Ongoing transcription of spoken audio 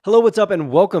Hello, what's up,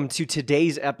 and welcome to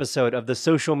today's episode of the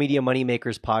Social Media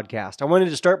Moneymakers podcast. I wanted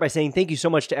to start by saying thank you so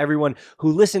much to everyone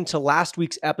who listened to last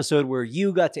week's episode where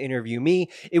you got to interview me.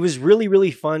 It was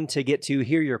really fun to get to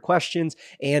hear your questions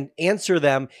and answer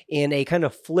them in a kind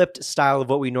of flipped style of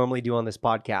what we normally do on this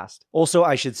podcast. Also,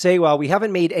 I should say, while we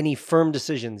haven't made any firm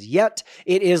decisions yet,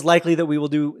 it is likely that we will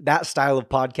do that style of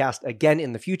podcast again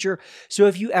in the future. So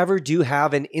if you ever do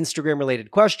have an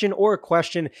Instagram-related question or a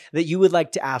question that you would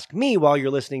like to ask me while you're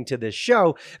listening to this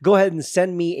show, go ahead and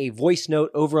send me a voice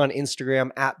note over on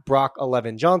Instagram at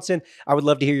Brock11Johnson. I would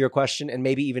love to hear your question and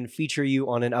maybe even feature you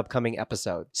on an upcoming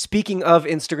episode. Speaking of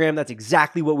Instagram, that's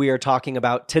exactly what we are talking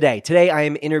about today. Today, I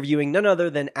am interviewing none other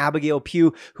than Abigail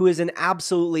Peugh, who is an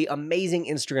absolutely amazing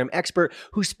Instagram expert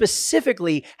who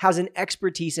specifically has an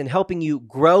expertise in helping you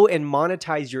grow and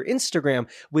monetize your Instagram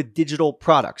with digital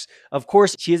products. Of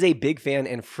course, she is a big fan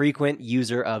and frequent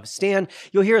user of Stan.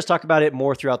 You'll hear us talk about it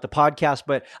more throughout the podcast,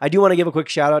 but I do want to give a quick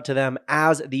shout out to them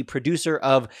as the producer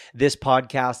of this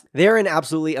podcast. They're an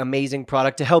absolutely amazing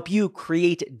product to help you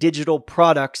create digital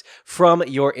products from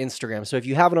your Instagram. So if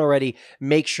you haven't already,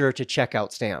 make sure to check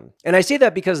out Stan. And I say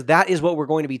that because that is what we're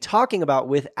going to be talking about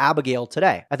with Abigail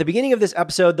today. At the beginning of this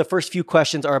episode, the first few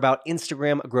questions are about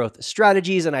Instagram growth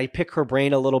strategies, and I pick her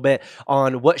brain a little bit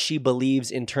on what she believes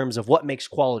in terms of what makes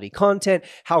quality content,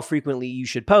 how frequently you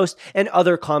should post, and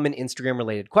other common Instagram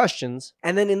related questions.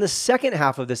 And then in the second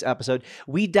half of this episode,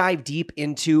 we dive deep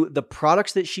into the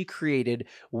products that she created,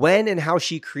 when and how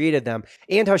she created them,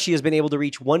 and how she has been able to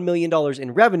reach $1 million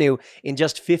in revenue in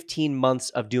just 15 months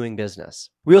of doing business.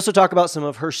 We also talk about some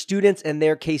of her students and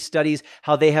their case studies,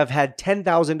 how they have had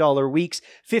 $10,000 weeks,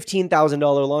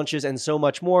 $15,000 launches, and so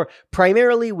much more,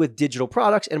 primarily with digital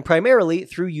products and primarily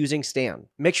through using Stan.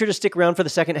 Make sure to stick around for the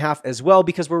second half as well,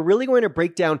 because we're really going to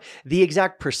break down the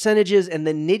exact percentages and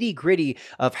the nitty-gritty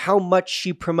of how much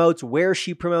she promotes, where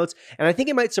she promotes, and I think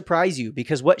it might surprise you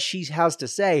because what she has to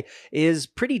say is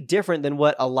pretty different than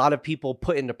what a lot of people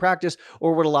put into practice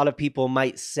or what a lot of people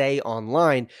might say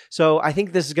online. So I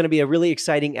think this is going to be a really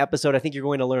exciting episode. I think you're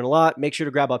going to learn a lot. Make sure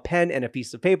to grab a pen and a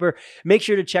piece of paper. Make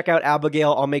sure to check out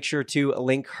Abigail. I'll make sure to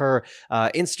link her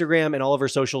Instagram and all of her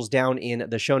socials down in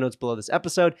the show notes below this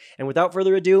episode. And without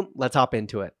further ado, let's hop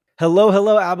into it.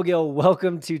 Hello, Abigail.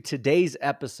 Welcome to today's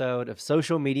episode of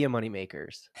Social Media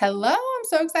Moneymakers. Hello, I'm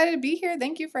so excited to be here.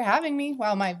 Thank you for having me.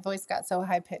 Wow, my voice got so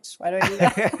high pitched. Why do I do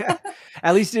that?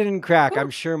 At least it didn't crack.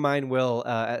 I'm sure mine will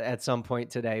at some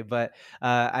point today. But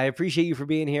I appreciate you for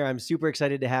being here. I'm super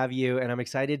excited to have you, and I'm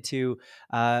excited to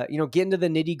get into the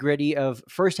nitty gritty of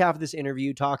first half of this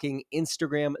interview, talking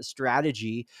Instagram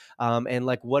strategy and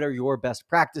like what are your best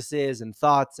practices and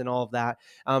thoughts and all of that.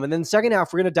 And then the second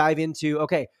half, we're going to dive into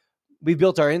we've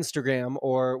built our Instagram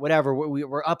or whatever.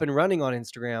 We're up and running on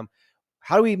Instagram.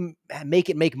 How do we make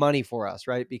it make money for us,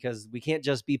 right? Because we can't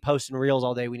just be posting reels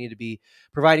all day. We need to be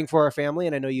providing for our family.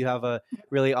 And I know you have a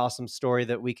really awesome story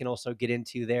that we can also get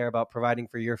into there about providing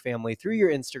for your family through your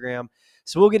Instagram.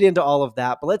 So we'll get into all of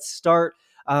that. But let's start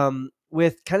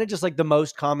with kind of just like the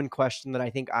most common question that I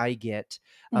think I get,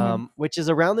 which is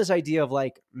around this idea of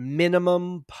like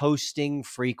minimum posting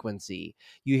frequency.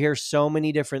 You hear so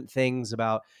many different things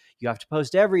about you have to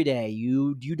post every day.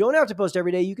 You don't have to post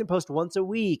every day. You can post once a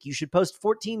week. You should post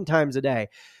 14 times a day.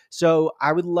 So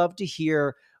I would love to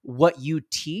hear what you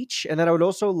teach. And then I would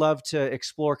also love to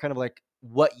explore kind of like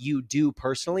what you do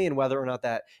personally and whether or not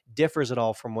that differs at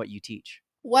all from what you teach.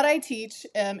 What I teach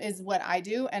is what I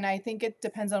do, and I think it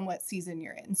depends on what season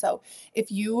you're in. So if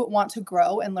you want to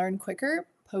grow and learn quicker,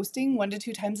 posting 1 to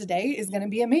 2 times a day is going to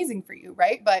be amazing for you,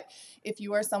 right? But if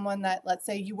you are someone that, let's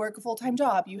say you work a full-time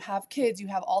job, you have kids, you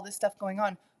have all this stuff going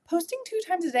on, posting 2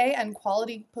 times a day and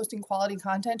posting quality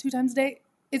content 2 times a day,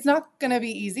 it's not going to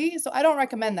be easy. So I don't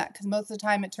recommend that because most of the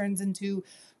time it turns into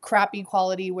crappy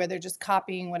quality where they're just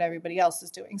copying what everybody else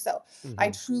is doing. So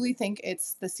I truly think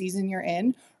it's the season you're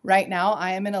in. Right now,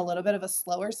 I am in a little bit of a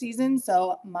slower season.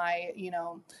 So my,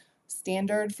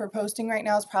 standard for posting right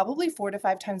now is probably 4 to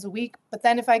 5 times a week. But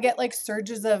then if I get like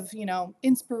surges of,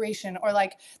 inspiration, or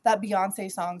like that Beyonce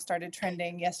song started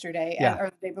trending yesterday or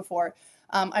the day before,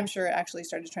 I'm sure it actually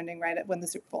started trending right at when the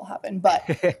Super Bowl happened. But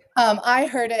I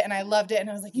heard it and I loved it. And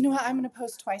I was like, you know what? I'm going to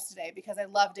post twice today because I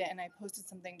loved it. And I posted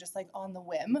something just like on the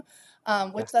whim,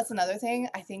 which that's another thing.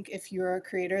 I think if you're a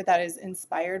creator that is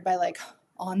inspired by like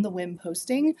on the whim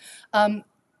posting,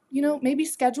 maybe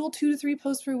schedule 2 to 3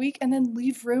 posts per week and then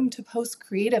leave room to post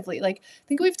creatively. Like, I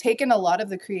think we've taken a lot of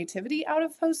the creativity out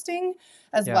of posting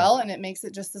as well. And it makes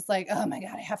it just this like, oh my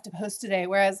God, I have to post today.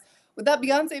 Whereas with that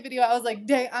Beyonce video, I was like,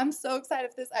 dang, I'm so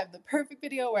excited for this. I have the perfect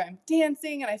video where I'm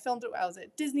dancing and I filmed it while I was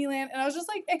at Disneyland. And I was just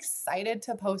like excited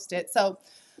to post it. So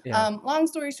Yeah. Long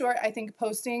story short, I think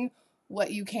posting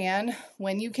what you can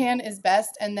when you can is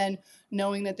best, and then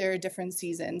knowing that there are different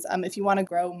seasons. If you want to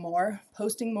grow more,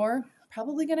 posting more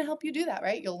probably going to help you do that,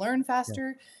 right? You'll learn Yeah.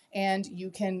 faster and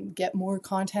you can get more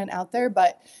content out there.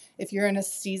 But if you're in a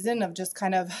season of just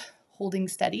kind of holding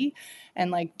steady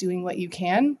and like doing what you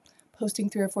can, posting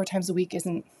 3 or 4 times a week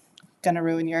isn't going to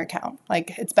ruin your account.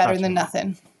 Like it's better than Gotcha.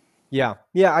 nothing. Yeah.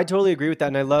 Yeah. I totally agree with that.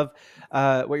 And I love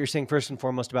what you're saying first and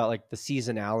foremost about like the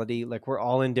seasonality. Like we're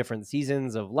all in different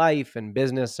seasons of life and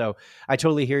business. So I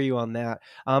totally hear you on that.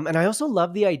 And I also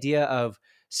love the idea of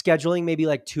scheduling maybe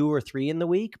like 2 or 3 in the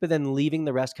week, but then leaving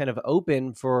the rest kind of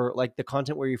open for like the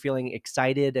content where you're feeling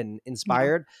excited and Yeah,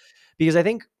 inspired. Because I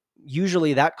think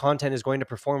usually that content is going to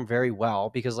perform very well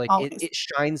because like always. it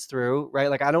shines through, right?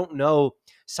 Like I don't know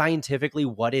scientifically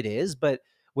what it is, but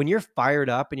when you're fired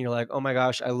up and you're like, oh my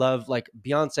gosh, I love like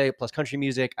Beyonce plus country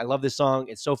music. I love this song.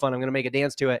 It's so fun. I'm going to make a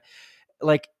dance to it.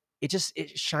 Like it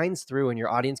shines through and your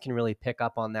audience can really pick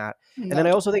up on that. And then No,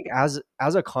 I also think totally.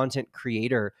 as a content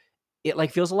creator, it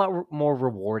like feels a lot more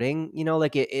rewarding,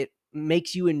 like it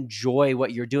makes you enjoy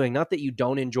what you're doing. Not that you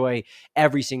don't enjoy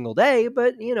every single day,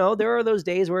 but there are those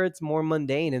days where it's more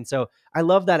mundane. And so I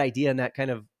love that idea and that kind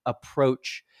of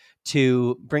approach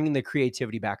to bringing the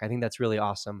creativity back. I think that's really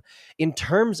awesome. In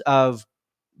terms of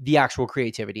the actual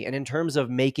creativity and in terms of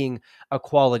making a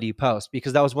quality post,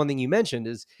 because that was one thing you mentioned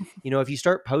is, if you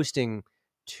start posting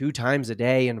 2 times a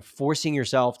day and forcing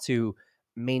yourself to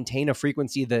maintain a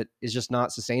frequency that is just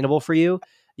not sustainable for you,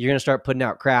 you're going to start putting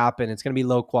out crap and it's going to be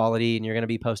low quality and you're going to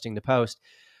be posting to post.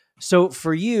 So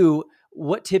for you,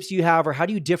 what tips do you have, or how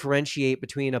do you differentiate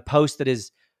between a post that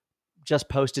is just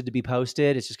posted to be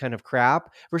posted, it's just kind of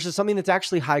crap, versus something that's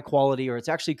actually high quality, or it's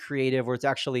actually creative, or it's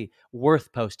actually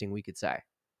worth posting, we could say?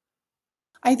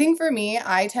 I think for me,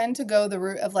 I tend to go the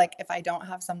route of like if I don't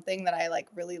have something that I like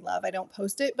really love, I don't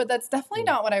post it, but that's definitely Mm.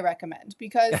 not what I recommend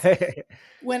because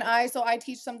I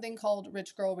teach something called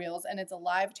Rich Girl Reels and it's a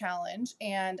live challenge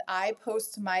and I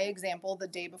post my example the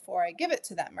day before I give it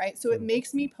to them, right? So it Mm.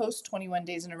 makes me post 21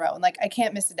 days in a row and like I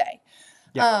can't miss a day.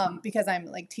 Yeah. Because I'm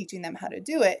like teaching them how to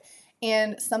do it.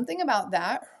 And something about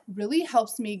that really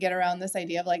helps me get around this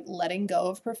idea of like letting go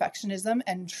of perfectionism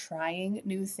and trying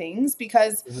new things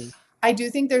because Mhm. I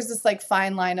do think there's this like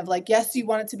fine line of like, yes, you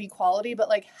want it to be quality, but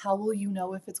like, how will you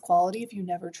know if it's quality if you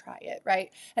never try it?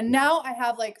 Right. And Yeah. now I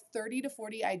have like 30 to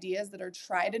 40 ideas that are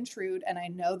tried and true. And I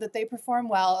know that they perform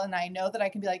well. And I know that I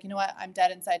can be like, you know what? I'm dead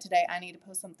inside today. I need to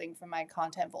post something from my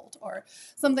content vault or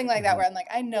something like that, Mhm. where I'm like,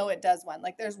 I know it does one.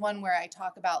 Like, there's one where I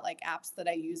talk about like apps that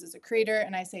I use as a creator.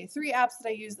 And I say 3 apps that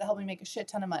I use that help me make a shit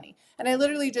ton of money. And I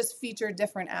literally just feature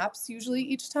different apps usually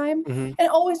each time. Mhm. And it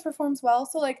always performs well.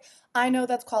 So, like, I know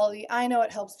that's quality. I know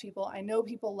it helps people. I know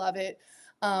people love it.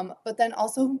 But then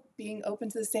also being open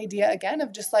to this idea again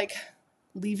of just like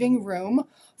leaving room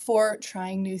for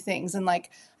trying new things. And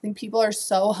like, I think people are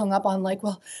so hung up on like,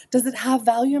 well, does it have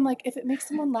value? I'm like, if it makes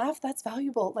someone laugh, that's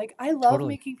valuable. Like, I love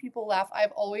Totally. making people laugh.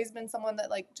 I've always been someone that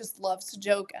like just loves to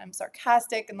joke and I'm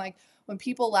sarcastic. And like, when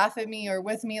people laugh at me or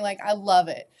with me, like, I love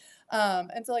it.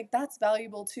 And so like that's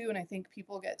valuable too. And I think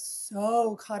people get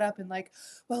so caught up in like,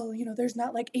 well, there's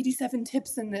not like 87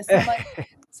 tips in this. And I'm like,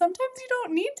 sometimes you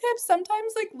don't need tips.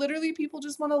 Sometimes like literally people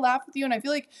just want to laugh with you. And I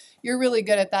feel like you're really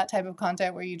good at that type of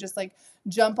content where you just like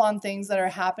jump on things that are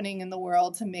happening in the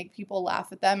world to make people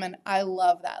laugh at them. And I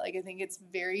love that. Like I think it's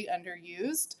very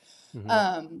underused. Mhm.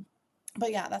 Um,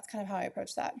 but yeah, that's kind of how I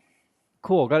approach that.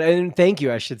 Cool. Got it. And thank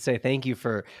you. I should say thank you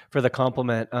for the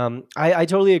compliment. I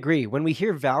totally agree. When we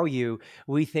hear value,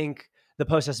 we think the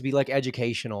post has to be like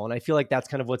educational, and I feel like that's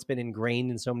kind of what's been ingrained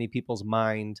in so many people's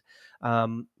mind.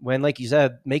 When, like you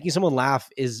said, making someone laugh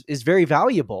is very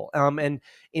valuable. And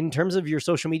in terms of your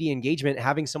social media engagement,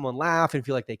 having someone laugh and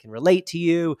feel like they can relate to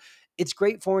you, it's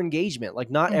great for engagement. Like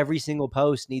not Mm, every single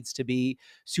post needs to be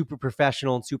super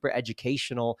professional and super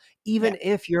educational, yeah. even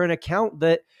if you're an account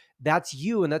that's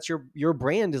you and that's your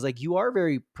brand, is like you are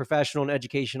very professional and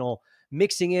educational,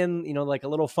 mixing in like a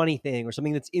little funny thing or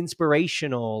something that's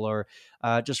inspirational or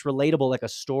just relatable, like a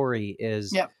story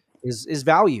Yep. is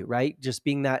value, right? Just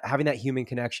being that, having that human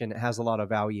connection, it has a lot of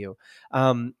value.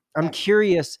 I'm Yep.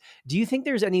 curious, do you think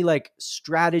there's any like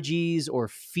strategies or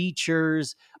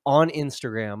features on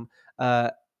Instagram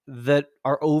that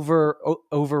are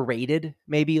overrated?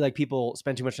 Maybe like people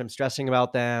spend too much time stressing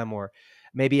about them, or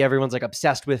maybe everyone's like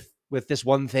obsessed with this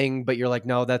one thing, but you're like,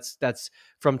 no, that's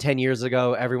from 10 years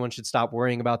ago. Everyone should stop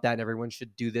worrying about that and everyone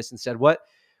should do this instead.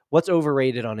 What's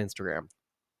overrated on Instagram?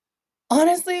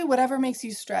 Honestly, whatever makes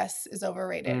you stress is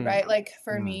overrated, Mm, right? Like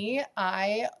for mm. me,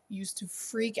 I used to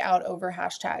freak out over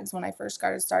hashtags when I first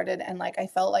got started. And like I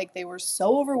felt like they were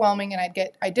so overwhelming and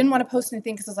I didn't want to post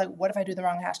anything because I was like, what if I do the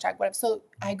wrong hashtag? What if so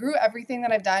I grew everything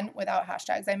that I've done without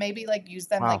hashtags. I maybe like use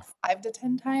them like Wow. 5 to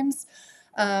 10 times.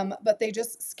 But they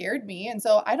just scared me. And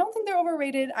so I don't think they're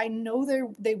overrated. I know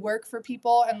they work for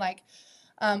people and like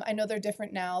I know they're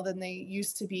different now than they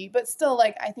used to be, but still,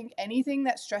 like, I think anything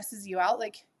that stresses you out,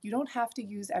 like, you don't have to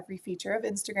use every feature of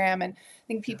Instagram. And I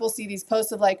think Yeah, people see these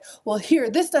posts of, like, well,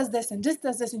 here, this does this and this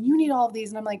does this, and you need all of these.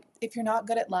 And I'm like, if you're not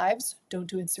good at lives, don't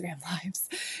do Instagram lives.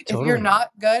 If you're totally.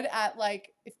 not good at,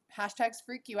 like, if hashtags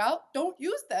freak you out, don't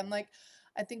use them. Like,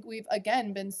 I think we've,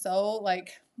 again, been so,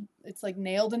 like, it's like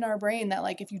nailed in our brain that,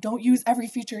 like, if you don't use every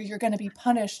feature, you're going to be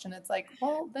punished. And it's like,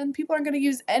 well, then people aren't going to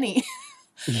use any.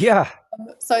 Yeah.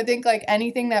 So I think like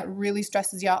anything that really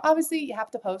stresses you out, obviously you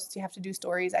have to post, you have to do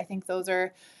stories. I think those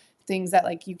are things that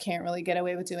like you can't really get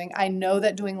away with doing. I know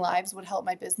that doing lives would help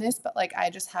my business, but like I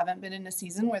just haven't been in a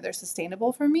season where they're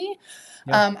sustainable for me.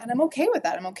 Yeah. And I'm okay with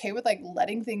that. I'm okay with like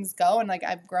letting things go. And like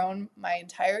I've grown my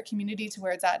entire community to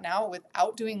where it's at now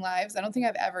without doing lives. I don't think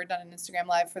I've ever done an Instagram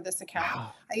live for this account.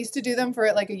 Wow. I used to do them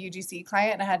for like a UGC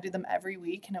client and I had to do them every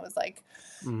week. And it was like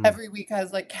Mm. every week I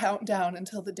was like countdown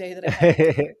until the day that I had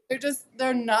to do it.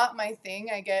 They're not my thing.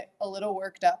 I get a little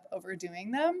worked up over doing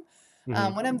them.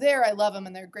 Mhm. When I'm there, I love them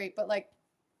and they're great. But like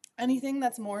anything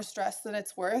that's more stress than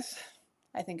it's worth,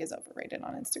 I think is overrated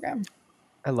on Instagram.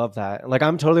 I love that. Like,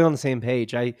 I'm totally on the same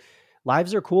page.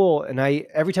 Lives are cool, and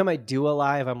every time I do a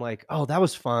live, I'm like, "Oh, that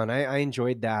was fun. I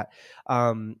enjoyed that."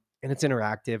 And it's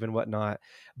interactive and whatnot.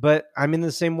 But I'm in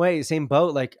the same way, same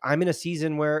boat. Like, I'm in a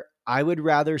season where I would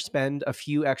rather spend a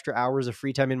few extra hours of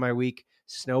free time in my week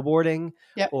snowboarding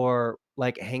Yep. or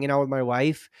like hanging out with my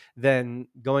wife than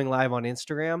going live on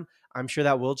Instagram. I'm sure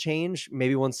that will change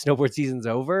maybe once snowboard season's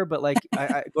over. But like,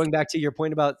 going back to your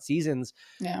point about seasons,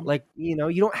 Yeah. like, you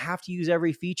don't have to use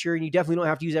every feature, and you definitely don't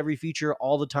have to use every feature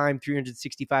all the time,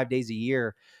 365 days a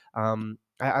year.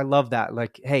 I love that.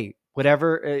 Like, hey,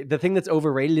 whatever, the thing that's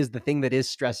overrated is the thing that is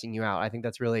stressing you out. I think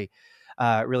that's really,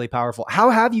 really powerful.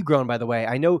 How have you grown, by the way?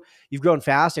 I know you've grown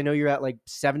fast. I know you're at like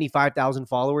 75,000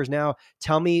 followers now.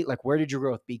 Tell me, like, where did your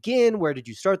growth begin? Where did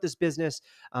you start this business?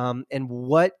 And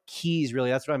what keys, really,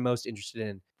 that's what I'm most interested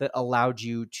in, that allowed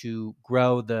you to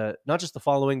grow not just the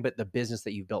following, but the business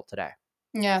that you've built today.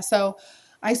 Yeah. So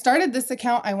I started this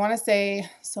account, I want to say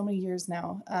so many years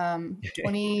now,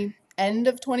 20, end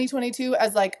of 2022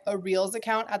 as like a Reels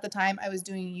account. At the time I was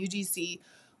doing UGC,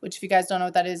 which if you guys don't know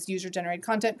what that is, user generated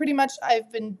content. Pretty much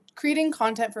I've been creating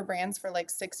content for brands for like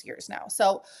 6 years now.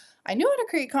 So I knew how to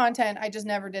create content. I just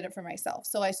never did it for myself.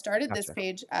 So I started this Gotcha.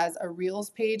 page as a Reels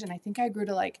page and I think I grew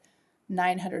to like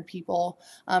 900 people.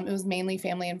 It was mainly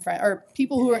family and friend or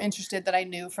people who were interested that I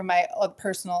knew from my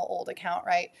personal old account,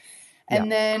 right? Yeah.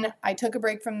 And then I took a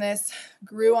break from this,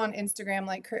 grew on Instagram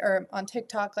or on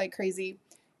TikTok like crazy,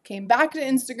 came back to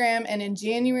Instagram, and in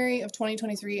January of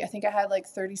 2023, I think I had like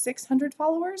 3,600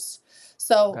 followers.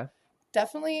 So Okay.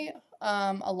 definitely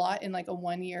a lot in like a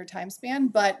 1 year time span.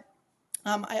 But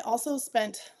I also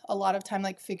spent a lot of time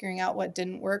like figuring out what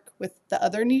didn't work with the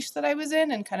other niche that I was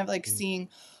in and kind of like Mm. seeing,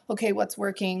 okay, what's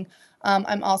working.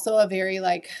 I'm also a very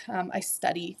like, I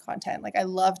study content. Like I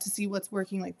love to see what's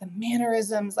working, like the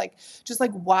mannerisms, like just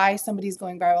like why somebody's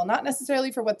going viral, not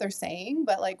necessarily for what they're saying,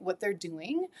 but like what they're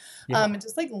doing. Yeah. And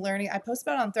just like learning. I posted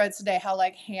about on Threads today how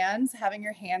like having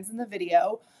your hands in the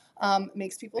video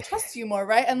makes people trust you more,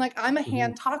 right? And like I'm a Mhm.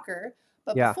 hand talker.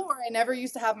 But Yeah. before, I never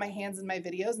used to have my hands in my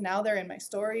videos. Now they're in my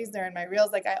stories, they're in my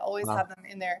reels. Like I always Wow. have them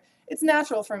in there. It's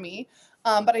natural for me,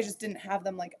 but I just didn't have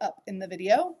them like up in the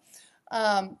video.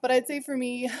 But I'd say for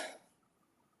me,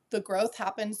 the growth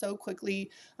happened so quickly.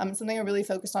 Something I really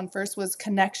focused on first was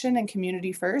connection and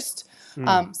community first,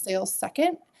 Mm. sales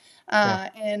second. Okay.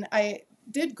 And I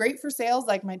did great for sales.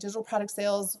 Like my digital product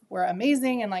sales were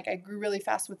amazing and like I grew really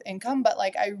fast with income, but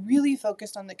like I really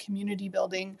focused on the community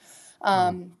building.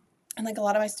 Mm. And like a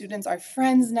lot of my students are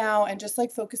friends now and just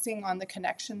like focusing on the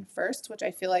connection first, which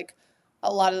I feel like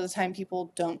a lot of the time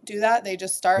people don't do that. They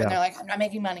just start and Yeah. they're like, I'm not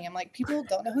making money. I'm like, people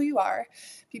don't know who you are.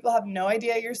 People have no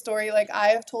idea your story. Like I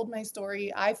have told my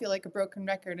story. I feel like a broken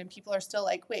record and people are still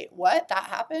like, wait, what? That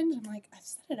happened? I'm like, I've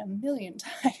said it a million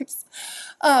times.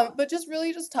 But just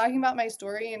really just talking about my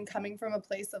story and coming from a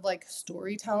place of like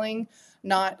storytelling,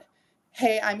 not,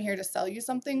 hey, I'm here to sell you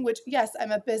something, which yes,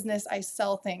 I'm a business, I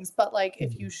sell things, but like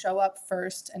if you Mhm. show up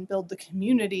first and build the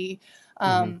community,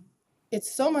 Mhm. it's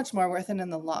so much more worth it in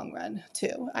the long run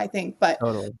too, I think. But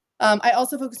Totally. I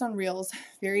also focused on reels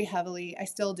very heavily. I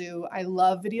still do. I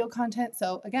love video content.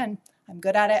 So again, I'm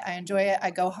good at it. I enjoy it.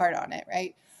 I go hard on it,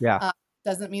 right? Yeah. Um,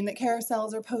 doesn't mean that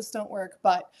carousels or posts don't work,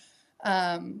 but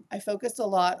I focused a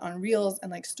lot on reels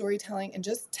and like storytelling and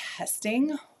just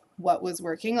testing what was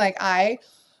working. Like I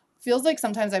feels like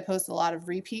sometimes I post a lot of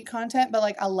repeat content, but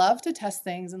like I love to test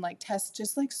things and like test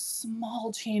just like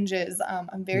small changes.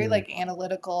 I'm very Mm. like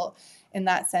analytical in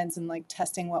that sense and like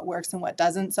testing what works and what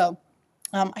doesn't. So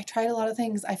I tried a lot of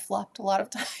things. I flopped a lot of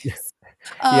times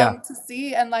Yeah. to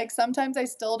see. And like sometimes I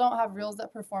still don't have reels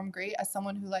that perform great as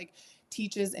someone who like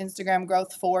teaches Instagram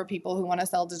growth for people who want to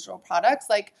sell digital products.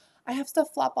 Like I have stuff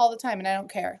flop all the time and I don't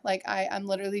care. Like I'm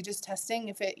literally just testing.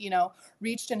 If it,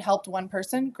 reached and helped one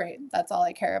person, great. That's all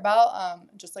I care about.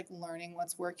 Just like learning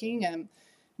what's working and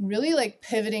really like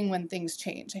pivoting when things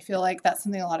change. I feel like that's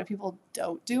something a lot of people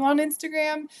don't do on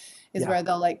Instagram is Yeah. where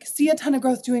they'll like see a ton of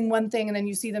growth doing one thing and then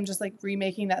you see them just like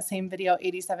remaking that same video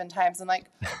 87 times and like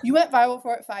you went viral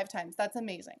for it 5 times. That's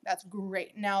amazing. That's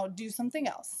great. Now do something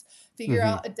else. Figure Hmm.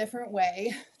 out a different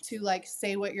way to like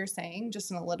say what you're saying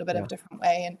just in a little bit Yeah. of different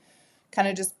way and kind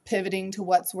of just pivoting to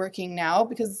what's working now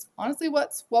because honestly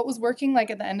what was working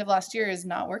like at the end of last year is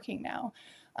not working now.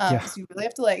 Yeah. So you really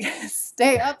have to like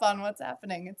stay up on what's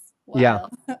happening. It's Yeah.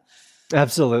 wild.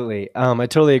 Absolutely. I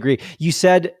totally agree. You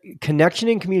said connection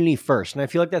and community first. And I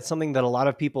feel like that's something that a lot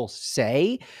of people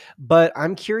say, but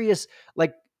I'm curious,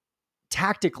 like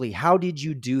tactically, how did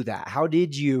you do that? How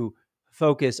did you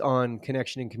focus on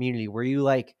connection and community? Were you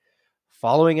like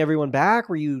following everyone back?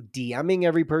 Were you DMing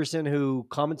every person who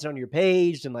commented on your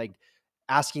page and like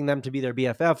asking them to be their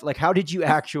BFF? Like, how did you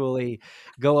actually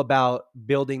go about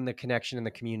building the connection in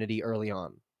the community early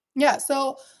on? Yeah,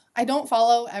 so I don't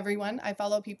follow everyone. I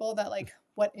follow people that like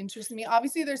what interests me.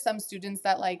 Obviously, there's some students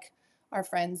that like are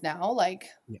friends now, like,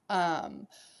 Yeah. um,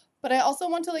 but I also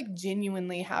want to like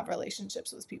genuinely have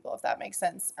relationships with people, if that makes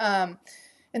sense. And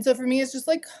so for me, it's just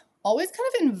like always kind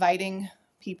of inviting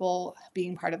people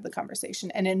being part of the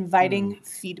conversation and Mm. inviting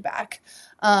feedback,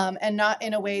 and not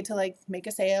in a way to like make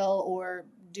a sale or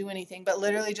do anything, but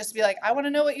literally just be like, I want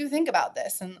to know what you think about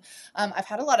this. And I've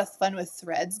had a lot of fun with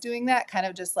threads doing that, kind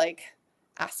of just like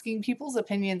asking people's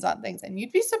opinions on things. And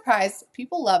you'd be surprised,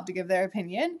 people love to give their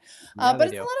opinion, Yeah, but they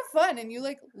it's a do. lot of fun and you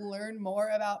like learn more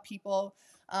about people.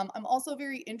 I'm also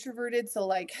very introverted, so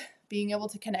like being able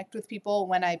to connect with people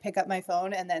when I pick up my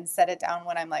phone and then set it down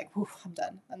when I'm like, I'm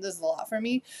done. And this is a lot for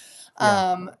me.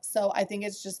 Yeah. So I think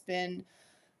it's just been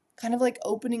kind of like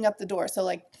opening up the door. So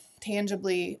like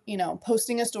tangibly,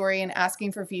 posting a story and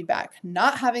asking for feedback,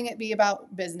 not having it be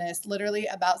about business, literally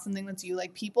about something that's you.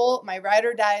 Like people, my ride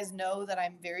or dies know that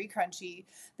I'm very crunchy.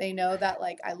 They know that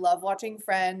like I love watching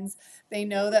Friends. They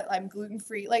know that I'm gluten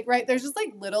free. Like, right. There's just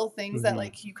like little things that Hmm.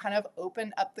 like you kind of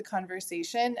open up the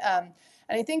conversation. And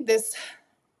I think this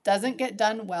doesn't get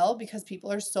done well because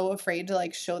people are so afraid to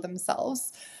like show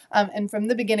themselves. And from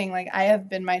the beginning, like I have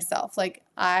been myself. Like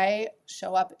I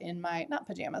show up in my not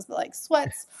pajamas, but like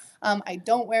sweats. I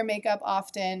don't wear makeup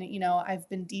often. I've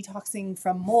been detoxing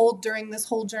from mold during this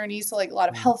whole journey. So like a lot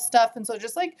of health stuff. And so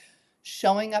just like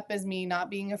showing up as me, not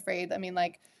being afraid. I mean,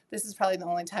 like this is probably the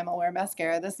only time I'll wear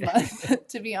mascara this month,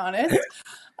 to be honest.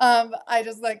 I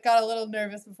just like got a little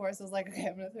nervous before, so I was like, okay,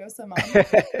 I'm gonna throw some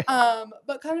on.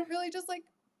 But kind of really just like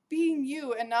being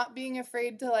you and not being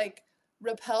afraid to like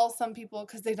repel some people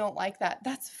because they don't like that.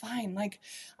 That's fine. Like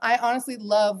I honestly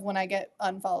love when I get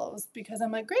unfollows because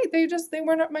I'm like, great, they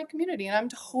weren't my community and I'm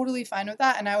totally fine with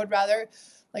that. And I would rather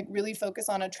like really focus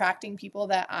on attracting people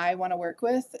that I want to work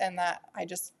with and that I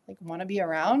just like want to be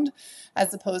around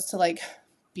as opposed to like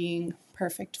being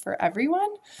perfect for everyone,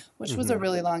 which was a Hmm.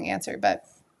 really long answer. But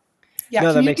yeah,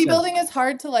 No, that makes community sense. building is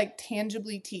hard to like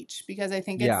tangibly teach because I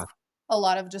think Yeah. it's a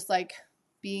lot of just like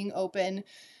being open.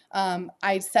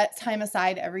 I set time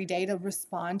aside every day to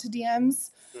respond to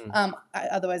DMs. Mm.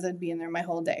 Otherwise, I'd be in there my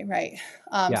whole day, right?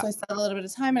 Yeah. So I set a little bit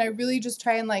of time, and I really just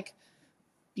try and like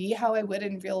be how I would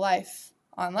in real life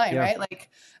online, Yeah. right? Like,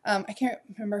 I can't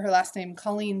remember her last name,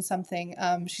 Colleen something.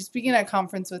 She's speaking at a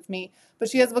conference with me, but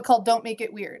she has a book called "Don't Make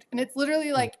It Weird," and it's literally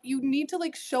Mm. like you need to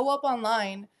like show up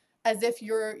online as if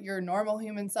you're your normal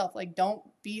human self. Like, don't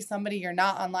be somebody you're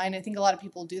not online. I think a lot of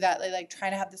people do that. They like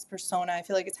trying to have this persona. I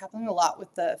feel like it's happening a lot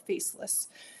with the faceless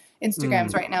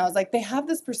Instagrams Mm. right now. Is like they have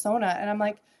this persona, and I'm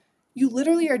like, you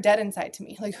literally are dead inside to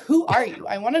me. Like, who are you?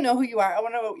 I want to know who you are. I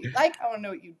want to know what you like. I want to know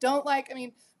what you don't like. I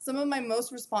mean, some of my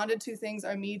most responded to things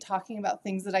are me talking about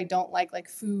things that I don't like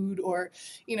food or,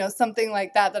 something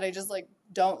like that I just like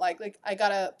don't like. Like, I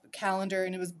got a calendar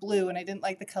and it was blue and I didn't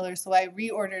like the color. So I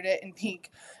reordered it in pink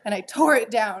and I tore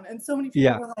it down. And so many people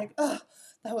Yeah. were like, oh,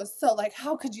 that was so like,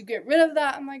 how could you get rid of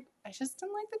that? I'm like, I just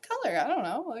didn't like the color. I don't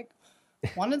know. Like,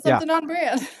 wanted Yeah. something on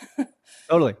brand.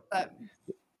 Totally. But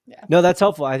yeah. No, that's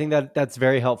helpful. I think that that's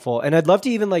very helpful. And I'd love to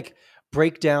even like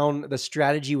break down the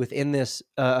strategy within this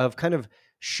of kind of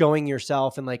showing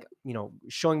yourself and like,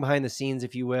 showing behind the scenes,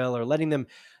 if you will, or letting them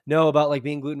know about like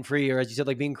being gluten free or as you said,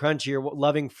 like being crunchy or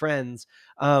loving friends.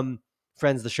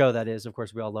 Friends, the show that is, of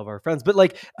course, we all love our friends. But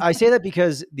like I say that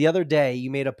because the other day you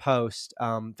made a post,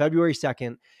 February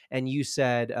 2nd, and you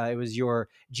said it was your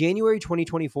January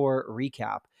 2024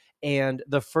 recap. And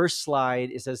the first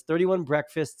slide, it says 31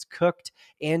 breakfasts cooked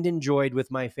and enjoyed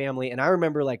with my family. And I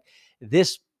remember like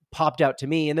this popped out to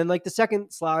me. And then like the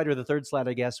second slide or the third slide,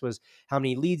 I guess, was how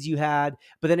many leads you had.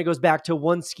 But then it goes back to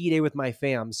one ski day with my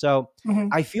fam. So Hmm.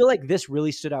 I feel like this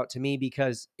really stood out to me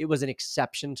because it was an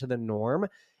exception to the norm.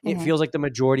 It Hmm. feels like the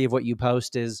majority of what you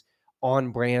post is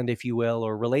on brand, if you will,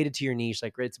 or related to your niche.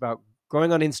 Like it's about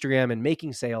growing on Instagram and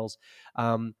making sales.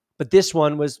 But this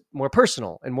one was more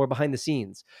personal and more behind the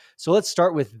scenes. So let's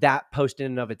start with that post in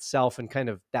and of itself and kind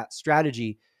of that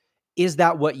strategy. Is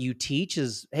that what you teach?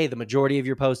 Is, hey, the majority of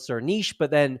your posts are niche, but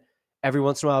then every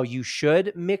once in a while you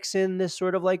should mix in this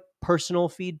sort of like personal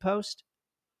feed post?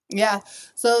 Yeah.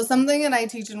 So something that I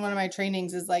teach in one of my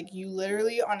trainings is like you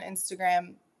literally on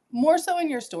Instagram, more so in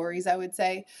your stories, I would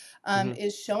say, Hmm.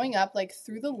 is showing up like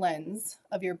through the lens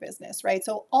of your business, right?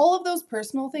 So all of those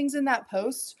personal things in that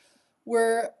post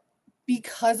were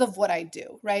because of what I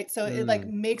do, right? So it like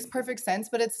Mm, makes perfect sense,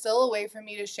 but it's still a way for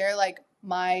me to share like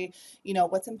my,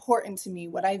 what's important to me,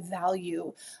 what I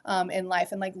value in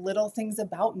life, and like little things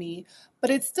about me. But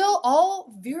it's still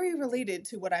all very related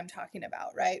to what I'm talking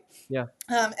about, right? yeah.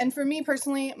 And for me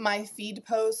personally, my feed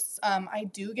posts, I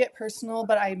do get personal,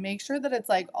 but I make sure that it's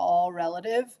like all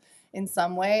relative in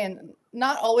some way and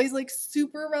not always like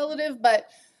super relative, but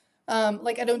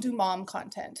like I don't do mom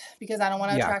content because I don't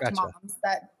want to Yeah. attract Gotcha. moms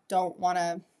that don't want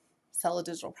to sell a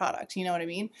digital product. You know what I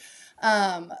mean?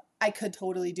 I could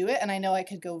totally do it. And I know I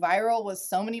could go viral with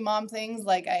so many mom things.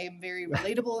 Like I am very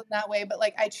relatable in that way, but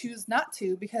like I choose not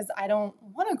to because I don't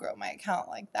want to grow my account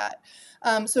like that.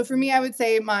 So for me, I would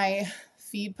say my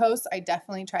feed posts, I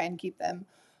definitely try and keep them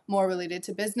more related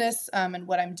to business and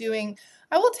what I'm doing.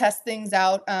 I will test things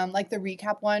out, like the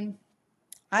recap one.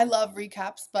 I love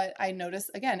recaps, but I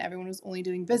noticed again, everyone was only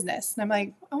doing business. And I'm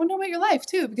like, I want to know about your life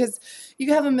too, because you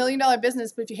can have $1 million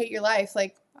business, but if you hate your life,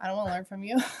 like, I don't want to learn from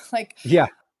you. Like, Yeah.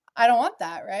 I don't want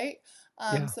that, right?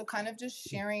 Yeah. So kind of just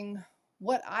sharing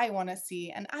what I want to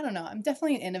see. And I don't know, I'm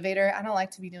definitely an innovator. I don't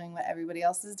like to be doing what everybody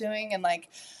else is doing. And like,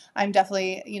 I'm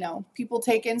definitely, people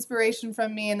take inspiration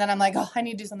from me and then I'm like, oh, I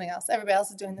need to do something else. Everybody else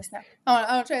is doing this now.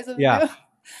 I want to try something Yeah. new.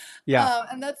 Yeah.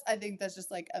 And I think that's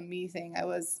just like a me thing. I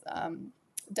was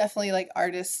definitely like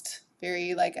artist,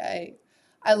 very like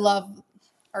I love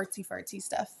artsy fartsy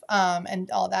stuff and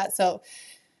all that. So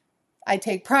I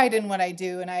take pride in what I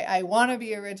do, and I want to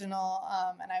be original,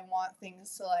 and I want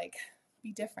things to like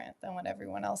be different than what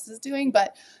everyone else is doing.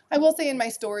 But I will say in my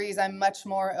stories, I'm much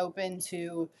more open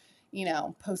to,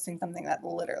 posting something that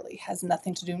literally has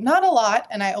nothing to do, not a lot,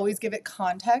 and I always give it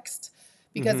context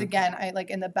because Hmm. again, I like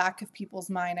in the back of people's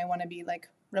mind, I want to be like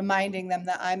reminding them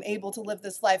that I'm able to live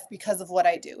this life because of what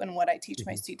I do and what I teach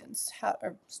my Hmm.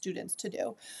 students to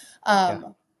do. Yeah.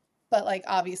 Um, but like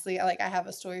obviously I have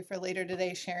a story for later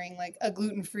today sharing like a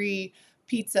gluten-free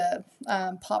pizza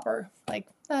popper. Like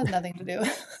that has nothing to do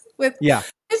with, Yeah.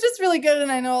 it's just really good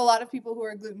and I know a lot of people who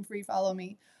are gluten-free follow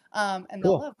me and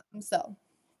they'll Cool. love them. So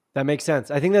That makes sense.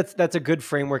 I think that's a good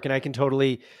framework, and I can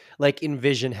totally like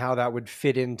envision how that would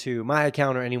fit into my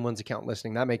account or anyone's account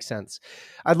listening. That makes sense.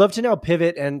 I'd love to now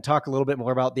pivot and talk a little bit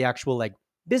more about the actual like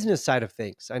business side of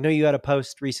things. I know you had a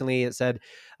post recently that said,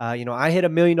 I hit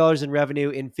 $1 million in revenue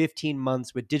in 15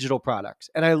 months with digital products,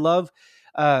 and I love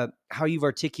how you've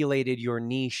articulated your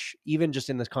niche, even just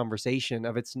in this conversation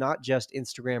of it's not just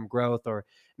Instagram growth or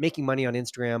making money on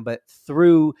Instagram, but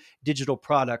through digital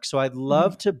products. So I'd mhm.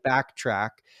 love to backtrack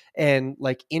and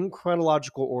like in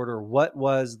chronological order, what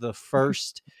was the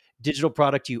first digital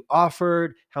product you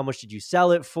offered? How much did you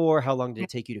sell it for? How long did it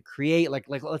take you to create? Like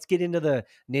let's get into the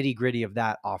nitty gritty of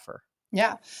that offer.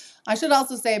 Yeah. I should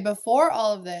also say before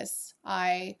all of this,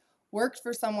 I worked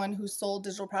for someone who sold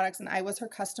digital products and I was her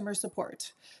customer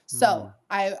support. So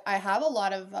Mm, I have a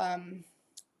lot of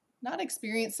not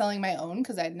experience selling my own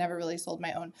because I'd never really sold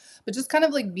my own, but just kind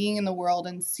of like being in the world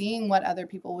and seeing what other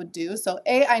people would do. So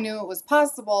A, I knew it was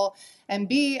possible, and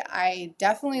B, I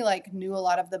definitely like knew a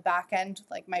lot of the back end.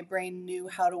 Like my brain knew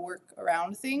how to work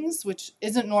around things, which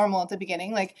isn't normal at the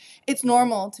beginning. Like it's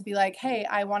normal to be like, hey,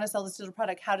 I want to sell this digital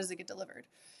product. How does it get delivered?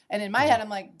 And in my mhm. head, I'm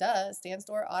like, duh, Stand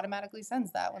Store automatically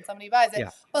sends that when somebody buys it. Yeah.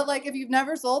 But like if you've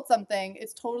never sold something,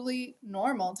 it's totally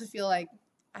normal to feel like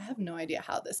I have no idea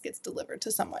how this gets delivered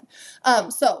to someone.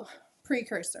 So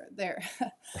precursor there.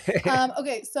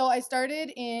 Okay, so I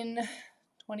started in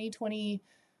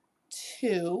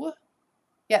 2022.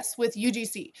 Yes, with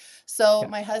UGC. So Yeah.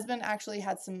 my husband actually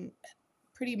had some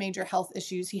pretty major health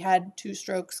issues. He had 2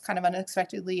 strokes kind of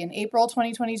unexpectedly in April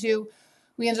 2022.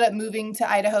 We ended up moving to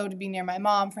Idaho to be near my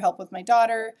mom for help with my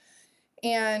daughter.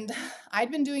 And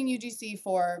I'd been doing UGC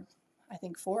for, I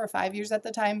think, 4 or 5 years at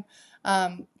the time.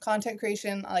 Content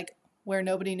creation, like where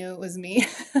nobody knew it was me.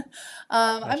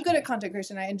 I'm Gotcha. good at content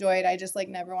creation. I enjoy it. I just like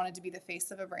never wanted to be the face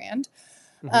of a brand.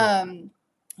 Mhm.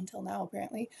 Until now,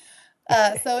 apparently.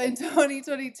 So in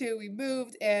 2022, we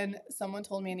moved and someone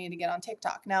told me I need to get on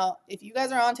TikTok. Now, if you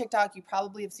guys are on TikTok, you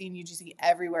probably have seen UGC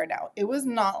everywhere now. It was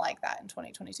not like that in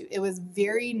 2022. It was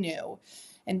very new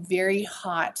and very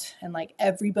hot and like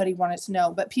everybody wanted to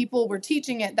know, but people were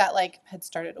teaching it that like had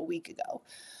started a week ago.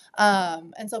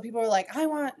 And so people were like, I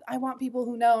want people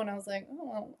who know. And I was like, oh,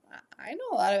 well, I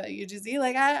know a lot of UGC.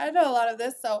 Like I know a lot of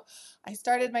this. So I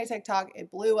started my TikTok. It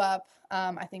blew up.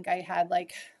 I think I had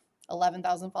like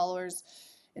 11,000 followers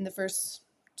in the first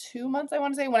 2 months, I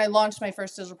want to say. When I launched my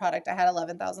first digital product, I had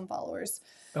 11,000 followers.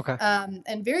 Okay.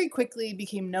 And very quickly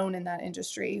became known in that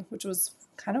industry, which was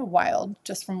kind of wild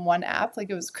just from one app. Like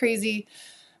it was crazy.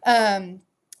 So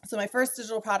my first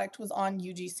digital product was on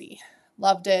UGC.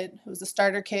 Loved it. It was a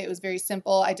starter kit. It was very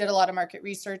simple. I did a lot of market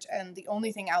research, and the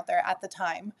only thing out there at the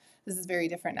time, this is very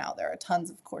different now. There are tons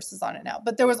of courses on it now,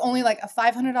 but there was only like a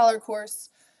 $500 course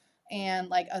and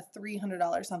like a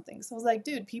 $300 something. So I was like,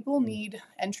 dude, people need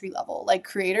entry level. Like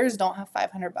creators don't have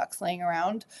 $500 laying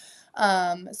around.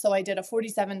 So I did a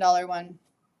 $47 one.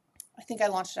 I think I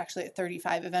launched it actually at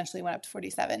 35, eventually went up to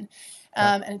 47.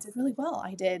 And it did really well.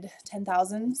 I did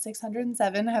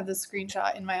 10,607. I have the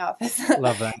screenshot in my office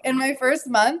Love that. in my first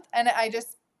month. And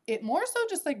it more so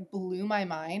just like blew my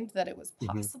mind that it was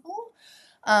possible.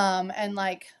 And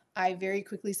like, I very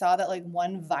quickly saw that like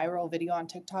one viral video on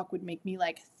TikTok would make me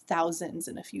like thousands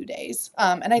in a few days.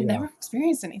 And I'd never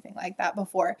experienced anything like that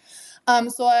before.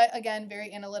 So I, again,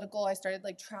 very analytical. I started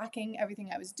like tracking everything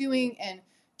I was doing, and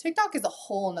TikTok is a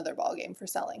whole nother ballgame for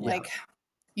selling. Yeah. Like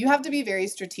you have to be very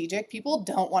strategic. People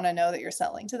don't want to know that you're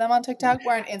selling to them on TikTok.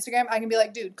 Where on Instagram, I can be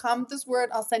like, dude, comment this word.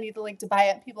 I'll send you the link to buy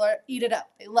it. People eat it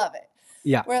up. They love it.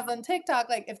 Yeah. Whereas on TikTok,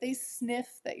 like if they sniff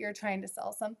that you're trying to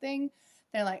sell something,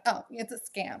 they're like, oh, it's a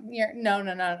scam.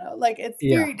 No. Like it's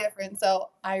Yeah. very different. So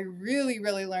I really,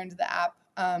 really learned the app.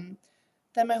 Then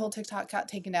my whole TikTok got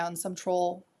taken down. Some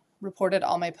troll reported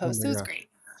all my Oh posts. my It was gosh. great.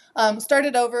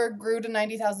 Started over, grew to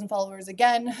 90,000 followers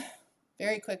again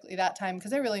very quickly that time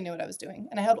because I really knew what I was doing.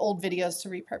 And I had old videos to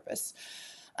repurpose.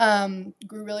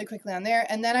 Grew really quickly on there.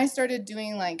 And then I started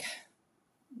doing like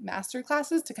master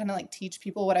classes to kind of like teach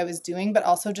people what I was doing, but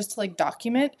also just to like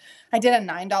document. I did a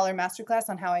 $9 masterclass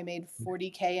on how I made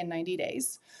 40K in 90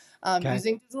 days Okay.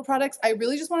 using digital products. I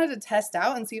really just wanted to test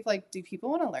out and see if like, do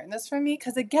people want to learn this from me?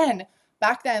 Because again,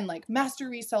 back then, like master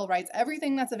resale rights,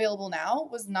 everything that's available now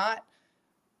was not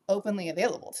openly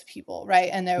available to people, right?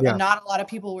 And not a lot of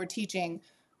people were teaching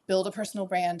build a personal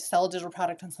brand, sell a digital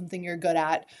product on something you're good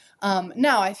at.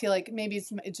 Now I feel like maybe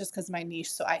it's just because my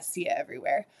niche, so I see it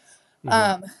everywhere. It's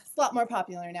a lot more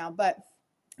popular now, but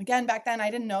again, back then I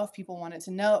didn't know if people wanted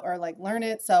to know or like learn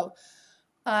it. So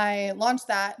I launched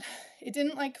that. It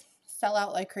didn't like sell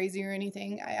out like crazy or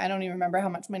anything. I don't even remember how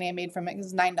much money I made from it. It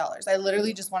was $9. I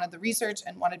literally just wanted the research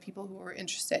and wanted people who were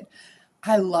interested.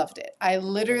 I loved it. I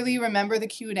literally remember the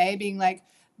Q&A being like,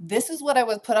 this is what I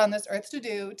was put on this earth to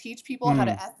do, teach people how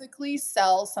to ethically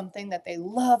sell something that they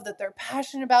love, that they're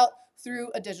passionate about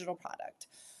through a digital product.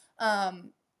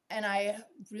 And I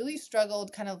really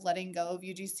struggled kind of letting go of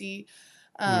UGC.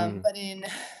 But in,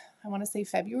 I want to say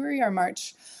February or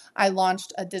March, I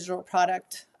launched a digital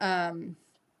product,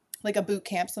 like a boot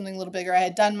camp, something a little bigger. I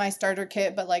had done my starter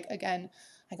kit, but like, again,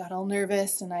 I got all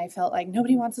nervous and I felt like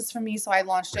nobody wants this from me. So I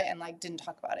launched it and like didn't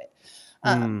talk about it.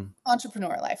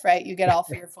 Entrepreneur life, right? You get all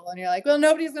fearful and you're like, well,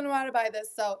 nobody's going to want to buy this.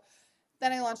 So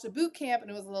then I launched a boot camp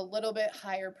and it was a little bit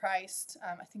higher priced.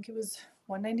 I think it was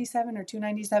 $197 or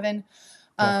 $297.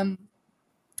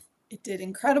 It did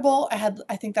incredible.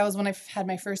 I think that was when I had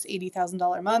my first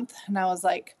 $80,000 month. And I was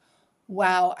like,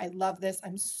 wow, I love this.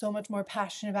 I'm so much more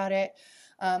passionate about it.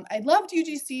 I loved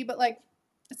UGC, but like,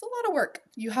 it's a lot of work.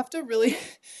 You have to really,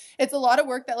 it's a lot of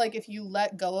work that like, if you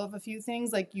let go of a few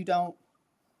things, like you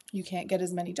can't get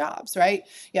as many jobs, right?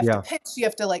 You have to pitch, you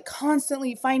have to like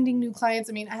constantly finding new clients.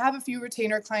 I mean, I have a few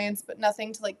retainer clients, but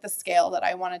nothing to like the scale that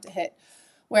I wanted to hit.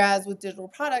 Whereas with digital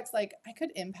products, like I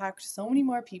could impact so many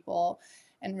more people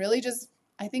and really just,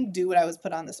 I think, do what I was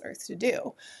put on this earth to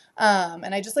do.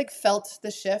 And I just like felt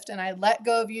the shift and I let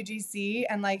go of UGC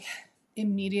and like,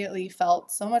 immediately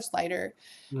felt so much lighter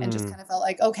and just Mm, kind of felt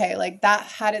like, okay, like that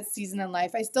had its season in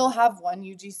life. I still have one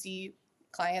UGC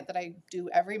client that I do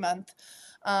every month.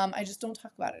 I just don't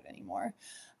talk about it anymore.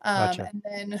 gotcha. And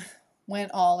then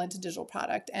went all into digital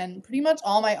product, and pretty much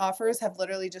all my offers have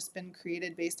literally just been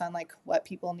created based on like what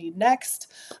people need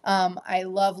next. I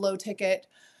love low ticket.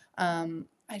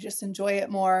 I just enjoy it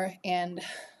more, and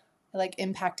I like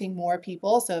impacting more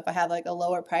people. So if I have like a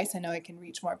lower price, I know I can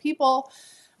reach more people.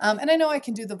 And I know I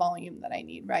can do the volume that I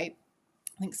need, right?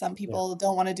 I think some Yeah. people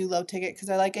don't want to do low ticket because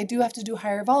they're like, I do have to do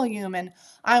higher volume and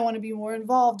I want to be more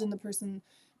involved in the person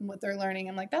and what they're learning.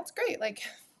 I'm like, that's great. Like,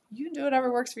 you can do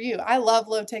whatever works for you. I love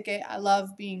low ticket. I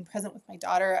love being present with my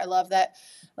daughter. I love that,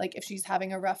 like, if she's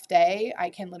having a rough day, I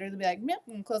can literally be like, yep,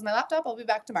 I'm gonna close my laptop. I'll be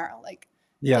back tomorrow. Like,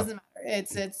 Yeah. doesn't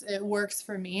matter. It works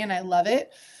for me and I love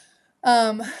it.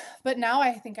 Um, but now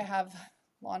I think I have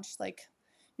launched like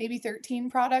maybe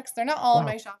 13 products. They're not all in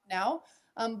Wow. my shop now.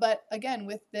 But again,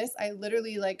 with this, I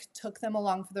literally like took them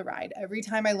along for the ride. Every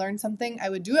time I learned something, I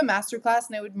would do a masterclass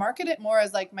and I would market it more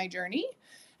as like my journey.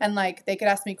 And like they could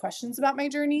ask me questions about my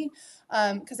journey.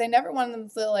 Because I never wanted them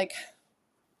to feel like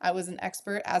I was an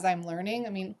expert as I'm learning. I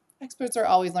mean, experts are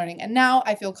always learning. And now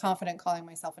I feel confident calling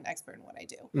myself an expert in what I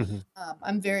do. Hmm.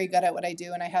 I'm very good at what I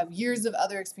do, and I have years of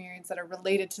other experience that are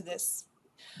related to this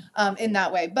in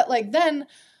that way. But like then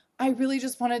I really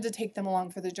just wanted to take them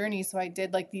along for the journey. So I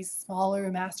did like these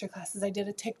smaller master classes. I did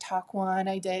a TikTok one.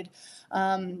 I did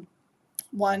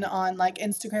one on like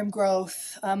Instagram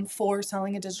growth for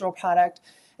selling a digital product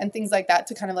and things like that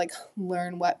to kind of like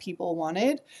learn what people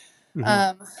wanted. Hmm.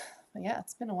 Um, but yeah,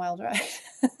 it's been a wild ride.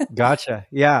 Gotcha.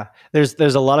 Yeah. There's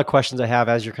a lot of questions I have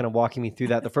as you're kind of walking me through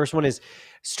that. The first one is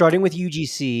starting with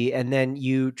UGC, and then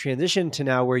you transition to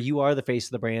now where you are the face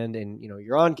of the brand and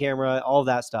you're on camera, all of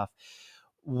that stuff.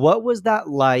 What was that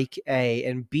like? A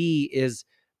and B is,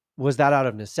 was that out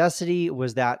of necessity?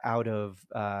 Was that out of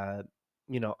a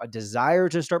desire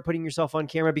to start putting yourself on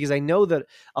camera? Because I know that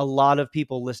a lot of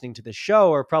people listening to the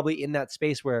show are probably in that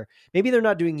space where maybe they're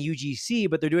not doing UGC,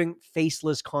 but they're doing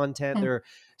faceless content. They're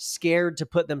scared to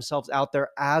put themselves out there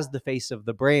as the face of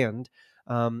the brand.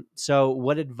 So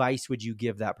what advice would you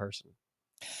give that person?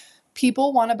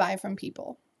 People want to buy from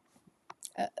people.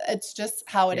 It's just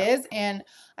how it Yeah. is. And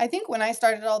I think when I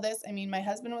started all this, I mean, my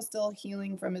husband was still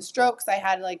healing from his strokes. I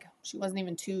had like, she wasn't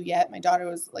even 2 yet. My daughter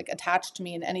was like attached to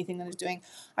me in anything that I was doing.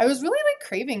 I was really like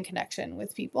craving connection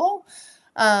with people.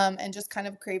 And just kind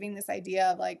of craving this idea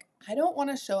of like, I don't want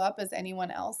to show up as anyone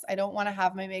else. I don't want to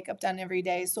have my makeup done every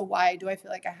day. So why do I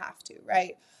feel like I have to?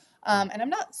 Right. And I'm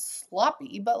not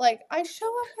sloppy, but like I show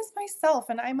up as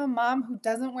myself, and I'm a mom who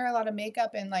doesn't wear a lot of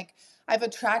makeup, and like I've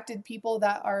attracted people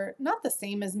that are not the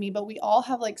same as me, but we all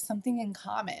have like something in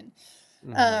common.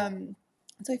 Hmm. Um,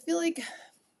 so I feel like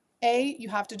A, you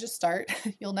have to just start.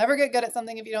 You'll never get good at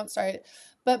something if you don't start it.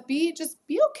 But B, just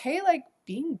be okay like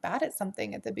being bad at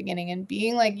something at the beginning and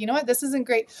being like, you know what, this isn't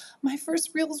great. My first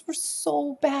reels were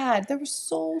so bad. They were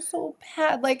so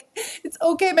bad. Like, it's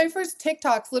okay. My first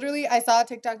TikToks, literally, I saw a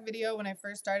TikTok video when I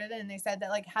first started it, and they said that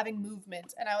like having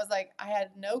movement. And I was like, I had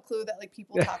no clue that like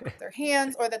people talk with their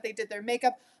hands or that they did their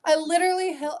makeup. I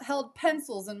literally held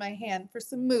pencils in my hand for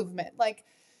some movement. Like,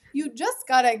 you just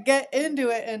gotta get into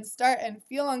it and start and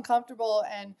feel uncomfortable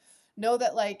and know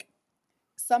that like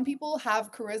some people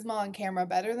have charisma on camera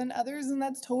better than others, and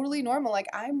that's totally normal. Like,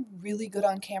 I'm really good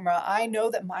on camera. I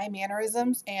know that my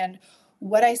mannerisms and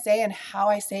what I say and how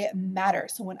I say it matter.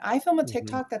 So when I film a Hmm.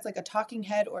 TikTok that's like a talking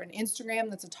head, or an Instagram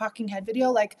that's a talking head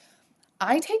video, like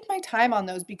I take my time on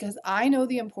those because I know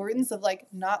the importance of like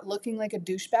not looking like a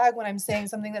douchebag when I'm saying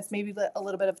something that's maybe a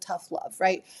little bit of tough love,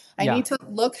 right? I Yeah. need to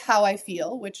look how I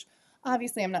feel, which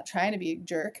obviously I'm not trying to be a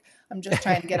jerk. I'm just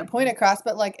trying to get a point across.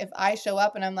 But like if I show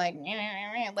up and I'm like,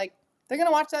 like they're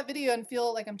gonna watch that video and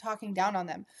feel like I'm talking down on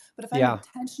them. But if I'm Yeah.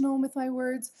 intentional with my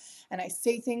words and I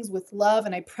say things with love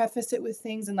and I preface it with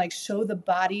things and like show the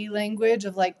body language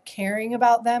of like caring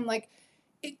about them, like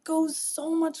it goes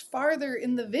so much farther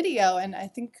in the video. And I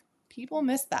think people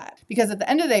miss that because at the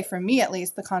end of the day, for me at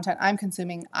least, the content I'm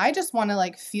consuming, I just want to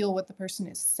like feel what the person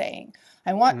is saying.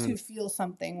 I want Mm. to feel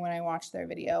something when I watch their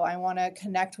video. I want to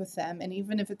connect with them. And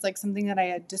even if it's like something that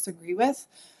I disagree with,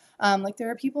 like there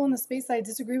are people in the space that I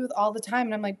disagree with all the time.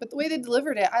 And I'm like, but the way they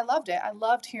delivered it, I loved it. I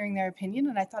loved hearing their opinion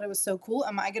and I thought it was so cool.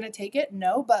 Am I going to take it?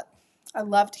 No, but I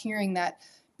loved hearing that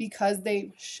because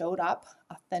they showed up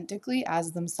authentically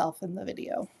as themselves in the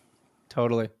video.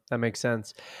 Totally. That makes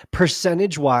sense.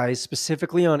 Percentage wise,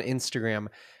 specifically on Instagram,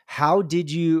 how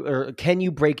did you, or can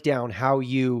you break down how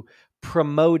you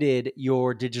promoted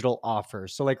your digital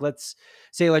offers? So like, let's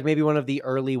say like maybe one of the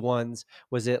early ones,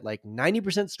 was it like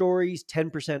 90% stories,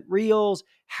 10% reels?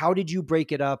 How did you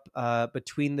break it up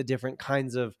between the different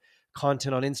kinds of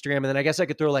content on Instagram? And then I guess I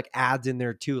could throw like ads in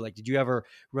there too. Like, did you ever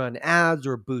run ads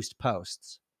or boost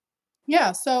posts?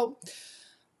 Yeah. So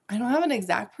I don't have an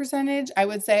exact percentage. I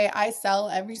would say I sell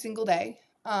every single day,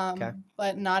 Okay.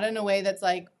 but not in a way that's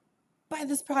like, buy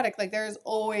this product. Like there's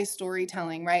always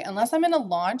storytelling, right? Unless I'm in a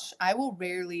launch, I will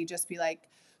rarely just be like,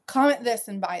 comment this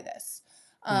and buy this.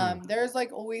 Mm, There's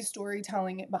like always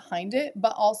storytelling behind it,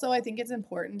 but also I think it's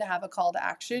important to have a call to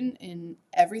action in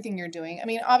everything you're doing. I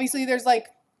mean, obviously there's like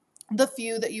the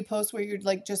few that you post where you're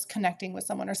like just connecting with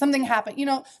someone or something happened.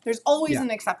 There's always yeah.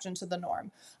 an exception to the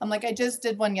norm. I'm like, I just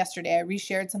did one yesterday. I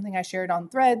reshared something I shared on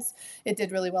Threads. It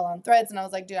did really well on Threads. And I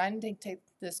was like, dude, I need to take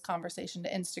this conversation to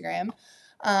Instagram.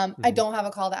 I Mhm. don't have a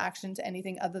call to action to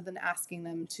anything other than asking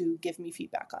them to give me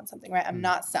feedback on something, right? I'm Mm.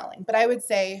 not selling, but I would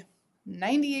say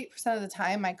 98% of the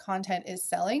time my content is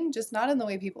selling, just not in the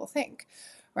way people think,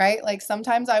 right? Like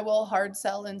sometimes I will hard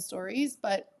sell in stories,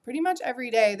 but pretty much every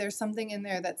day there's something in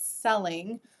there that's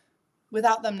selling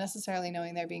without them necessarily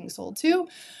knowing they're being sold to.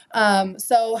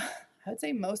 So I would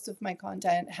say most of my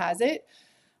content has it.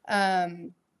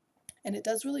 Um, and it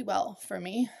does really well for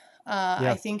me.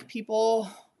 Yeah. I think people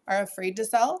are afraid to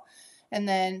sell, and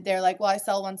then they're like, "Well, I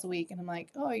sell once a week," and I'm like,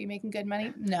 "Oh, are you making good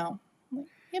money?" No. I'm like,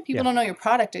 yeah, people Yeah. don't know your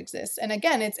product exists, and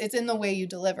again, it's in the way you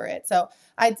deliver it. So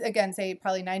I'd again say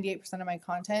probably 98% of my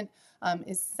content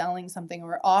is selling something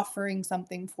or offering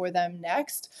something for them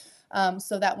next.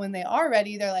 So that when they are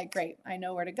ready, they're like, great, I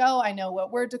know where to go. I know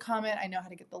what word to comment. I know how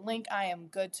to get the link. I am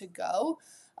good to go.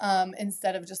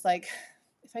 Instead of just like,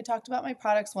 if I talked about my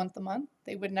products once a month,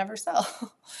 they would never sell.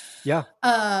 Yeah.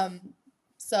 um,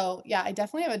 so yeah, I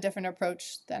definitely have a different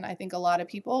approach than I think a lot of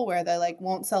people where they like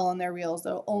won't sell on their reels.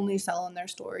 They'll only sell on their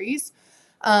stories.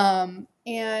 And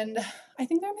I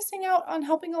think they're missing out on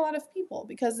helping a lot of people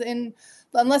because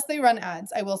unless they run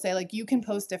ads, I will say like you can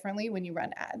post differently when you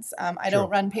run ads. I don't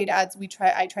True. run paid ads.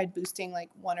 I tried boosting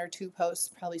like one or two posts,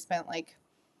 probably spent like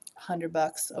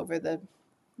 $100 over the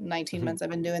 19 Mhm. months I've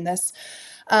been doing this.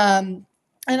 Um,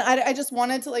 and I just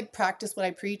wanted to like practice what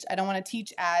I preach. I don't want to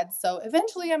teach ads. So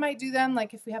eventually I might do them.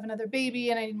 Like if we have another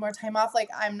baby and I need more time off, like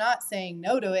I'm not saying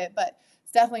no to it, but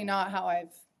it's definitely not how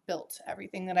I've built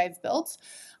everything that I've built.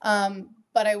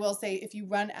 But I will say if you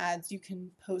run ads, you can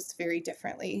post very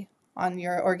differently on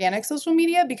your organic social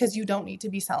media because you don't need to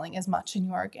be selling as much in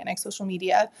your organic social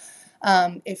media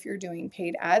if you're doing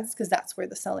paid ads because that's where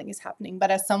the selling is happening. But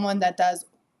as someone that does,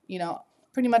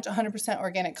 pretty much 100%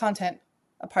 organic content,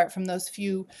 apart from those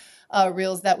few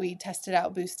reels that we tested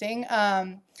out boosting,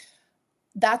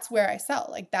 that's where I sell.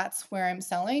 Like that's where I'm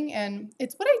selling. And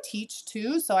it's what I teach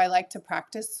too. So I like to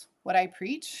practice what I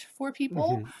preach for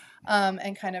people Mhm.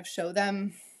 and kind of show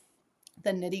them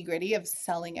the nitty gritty of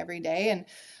selling every day. And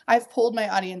I've polled my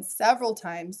audience several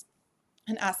times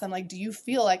and ask them like, do you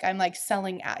feel like I'm like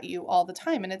selling at you all the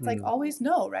time? And it's like Mm. always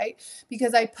no, right?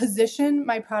 Because I position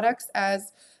my products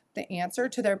as the answer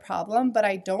to their problem, but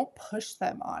I don't push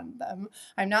them on them.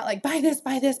 I'm not like, buy this,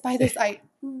 buy this, buy this. I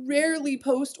rarely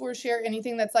post or share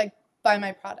anything that's like, buy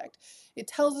my product. It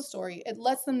tells a story, it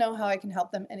lets them know how I can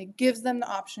help them, and it gives them the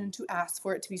option to ask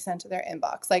for it to be sent to their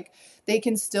inbox. Like they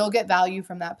can still get value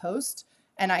from that post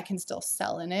and I can still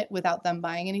sell in it without them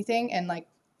buying anything. And like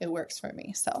it works for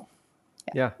me. So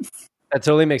yeah. Yeah. That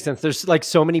totally makes sense. There's like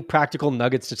so many practical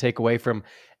nuggets to take away from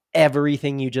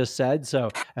everything you just said. So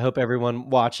I hope everyone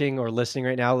watching or listening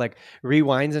right now, like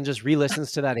rewinds and just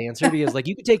re-listens to that answer because like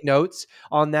you could take notes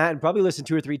on that and probably listen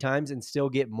 2 or 3 times and still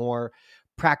get more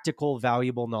practical,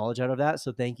 valuable knowledge out of that.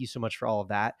 So thank you so much for all of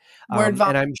that. Word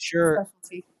vomit And I'm sure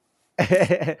specialty.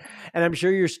 and I'm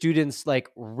sure your students like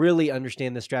really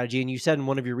understand the strategy. And you said in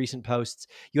one of your recent posts,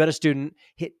 you had a student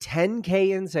hit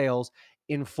 10K in sales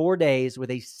in 4 days with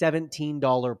a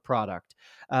 $17 product.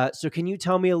 So can you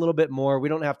tell me a little bit more? We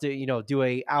don't have to, do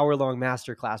a hour-long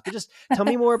masterclass, but just tell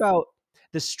me more about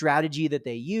the strategy that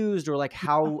they used or like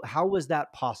how was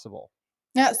that possible?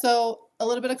 Yeah, so a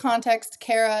little bit of context.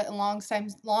 Kara, a long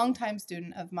time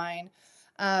student of mine,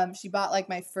 she bought like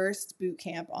my first boot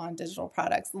camp on digital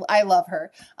products. I love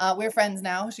her. We're friends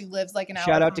now. She lives like an Shout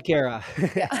hour out from to Kara.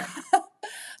 yeah.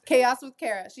 Chaos with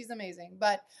Kara. She's amazing.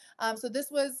 But so this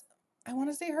was, I want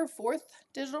to say her fourth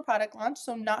digital product launch.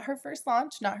 So not her first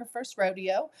launch, not her first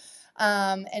rodeo.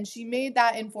 And she made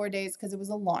that in 4 days because it was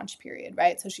a launch period,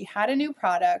 right? So she had a new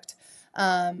product.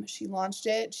 She launched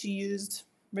it. She used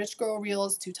Rich Girl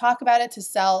Reels to talk about it, to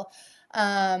sell.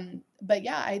 But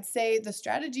yeah, I'd say the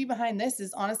strategy behind this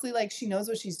is honestly like she knows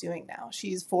what she's doing now.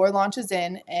 She's 4 launches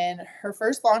in, and her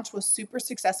first launch was super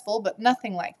successful, but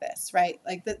nothing like this, right?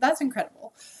 Like that's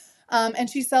incredible. And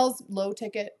she sells low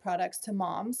ticket products to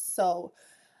moms. So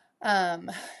um,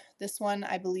 this one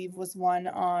I believe was one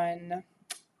on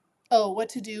what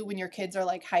to do when your kids are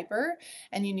like hyper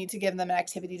and you need to give them an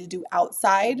activity to do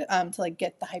outside to like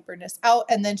get the hyperness out.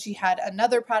 And then she had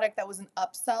another product that was an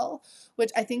upsell,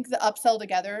 which I think the upsell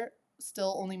together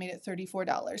still only made it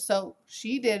 $34. So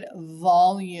she did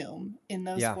volume in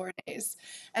those Yeah. 4 days.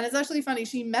 And it's actually funny.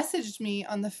 She messaged me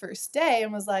on the first day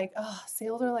and was like, oh,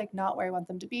 sales are like not where I want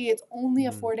them to be. It's only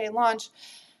a Mm. 4-day launch.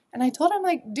 And I told him,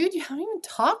 like, dude, you haven't even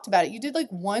talked about it. You did like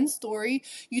one story.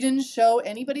 You didn't show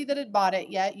anybody that had bought it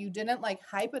yet. You didn't like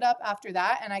hype it up after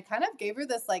that. And I kind of gave her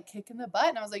this like kick in the butt.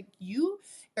 And I was like, you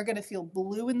are going to feel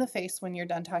blue in the face when you're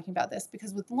done talking about this,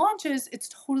 because with launches, it's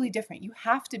totally different. You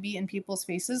have to be in people's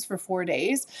faces for 4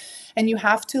 days and you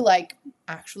have to like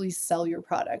actually sell your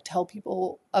product, tell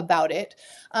people about it.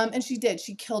 And she did.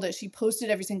 She killed it. She posted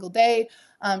every single day.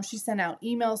 She sent out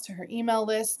emails to her email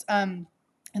list.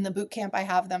 In the boot camp, I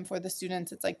have them for the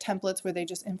students. It's like templates where they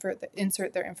just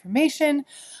insert their information.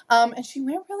 And she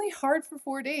went really hard for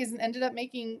 4 days and ended up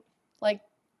making like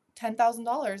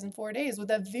 $10,000 in 4 days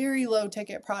with a very low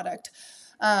ticket product.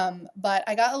 But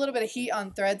I got a little bit of heat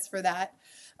on Threads for that.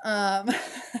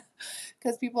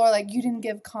 Because people are like, you didn't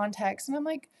give context. And I'm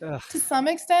like, Ugh. to some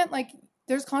extent, like,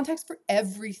 there's context for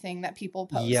everything that people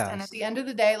post. And at Yes. the end of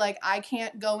the day, like, I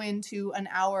can't go into an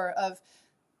hour of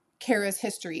Kara's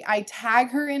history. I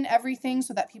tag her in everything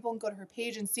so that people can go to her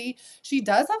page and see. She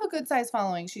does have a good size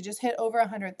following. She just hit over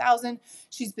 100,000.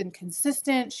 She's been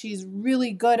consistent. She's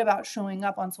really good about showing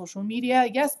up on social media.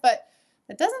 Yes, but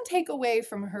that doesn't take away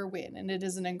from her win. And it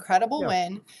is an incredible Yeah.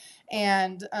 win.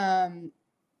 And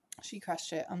she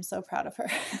crushed it. I'm so proud of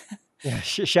her. Yeah,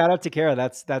 shout out to Kara.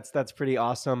 That's pretty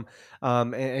awesome,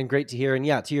 and great to hear. And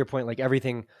yeah, to your point, like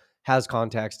everything has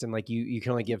context, and like you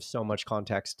can only give so much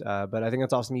context. But I think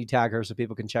that's awesome. You tag her so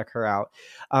people can check her out.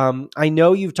 I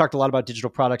know you've talked a lot about digital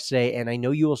products today, and I know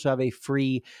you also have a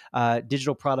free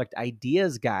digital product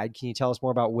ideas guide. Can you tell us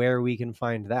more about where we can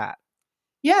find that?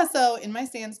 Yeah, so in my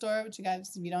Stan store, which you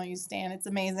guys, if you don't use Stan, it's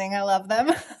amazing. I love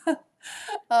them.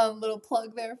 Little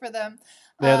plug there for them.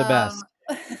 They're the best.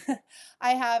 Um,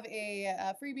 I have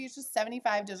a freebie. It's just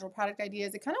 75 digital product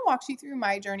ideas. It kind of walks you through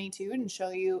my journey too and show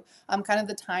you kind of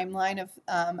the timeline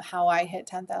of how I hit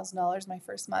 $10,000 my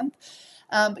first month.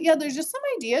 But yeah, there's just some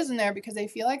ideas in there because I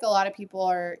feel like a lot of people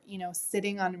are,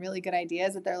 sitting on really good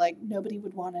ideas that they're like, nobody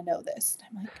would want to know this.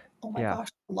 And I'm like, oh my Yeah. gosh,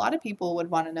 a lot of people would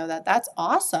want to know that. That's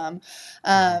awesome.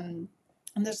 Mhm.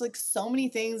 And there's like so many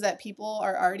things that people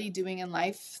are already doing in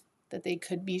life that they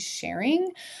could be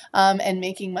sharing and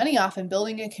making money off and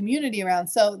building a community around.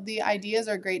 So the ideas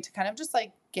are great to kind of just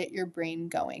like get your brain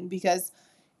going because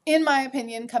in my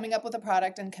opinion, coming up with a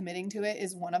product and committing to it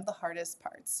is one of the hardest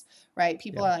parts, right?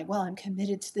 People Yeah. are like, well, I'm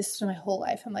committed to this for my whole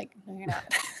life. I'm like, no, you're not.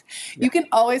 Yeah. You can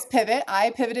always pivot. I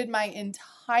pivoted my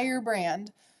entire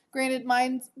brand. Granted,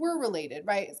 mine were related,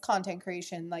 right? It's content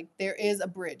creation. Like there is a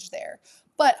bridge there.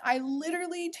 But I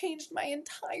literally changed my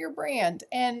entire brand.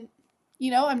 And,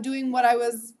 I'm doing what I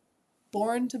was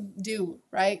born to do,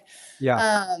 right?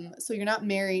 Yeah. So you're not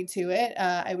married to it.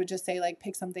 I would just say like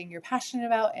pick something you're passionate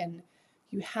about and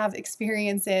you have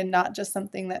experience in, not just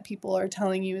something that people are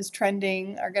telling you is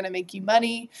trending are going to make you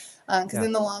money. Because Yeah.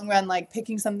 in the long run, like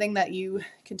picking something that you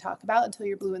can talk about until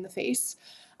you're blue in the face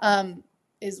um,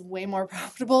 is way more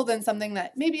profitable than something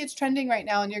that maybe it's trending right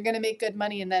now and you're going to make good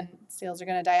money and then sales are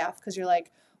going to die off because you're like,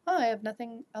 oh, I have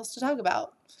nothing else to talk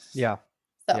about. Yeah.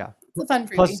 So Yeah. it's a fun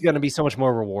Plus, it's freebie, going to be so much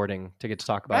more rewarding to get to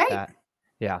talk about right? that.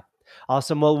 Yeah.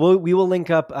 Awesome. Well, we will link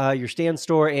up your stand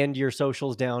store and your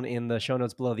socials down in the show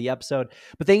notes below the episode.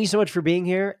 But thank you so much for being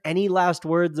here. Any last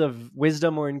words of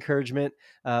wisdom or encouragement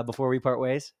before we part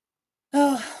ways?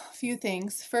 Oh, a few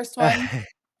things. First one,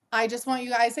 I just want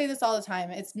you, I say this all the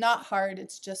time. It's not hard.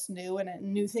 It's just new. And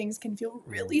new things can feel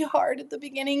Mhm. really hard at the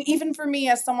beginning. Even for me,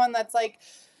 as someone that's like,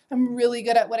 I'm really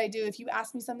good at what I do. If you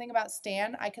ask me something about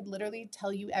Stan, I could literally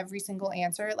tell you every single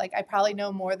answer. Like, I probably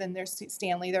know more than their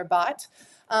Stanley, their bot,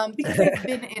 because I've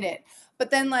been in it. But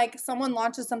then, like, someone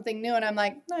launches something new, and I'm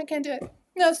like, no, I can't do it.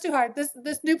 No, it's too hard.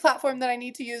 This new platform that I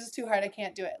need to use is too hard. I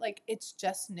can't do it. Like, it's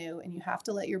just new, and you have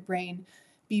to let your brain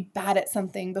be bad at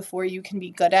something before you can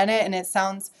be good at it. And it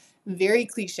sounds very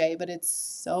cliche, but it's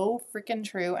so freaking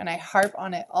true. And I harp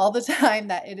on it all the time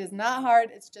that it is not hard.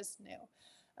 It's just new.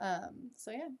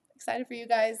 So yeah, excited for you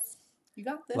guys. You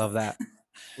got this. Love that.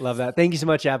 Love that. Thank you so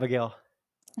much, Abigail.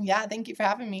 Yeah, thank you for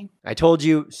having me. I told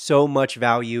you so much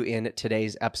value in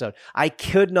today's episode. I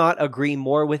could not agree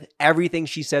more with everything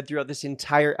she said throughout this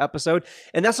entire episode.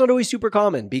 And that's not always super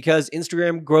common because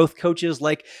Instagram growth coaches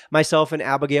like myself and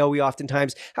Abigail, we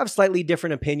oftentimes have slightly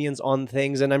different opinions on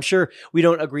things. And I'm sure we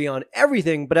don't agree on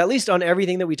everything, but at least on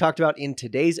everything that we talked about in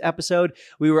today's episode,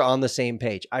 we were on the same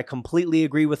page. I completely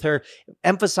agree with her,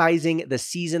 emphasizing the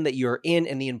season that you're in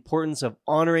and the importance of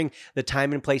honoring the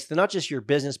time and place that not just your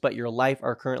business, but your life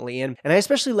are currently in. And I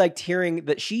especially liked hearing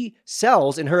that she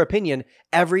sells, in her opinion,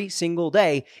 every single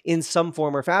day in some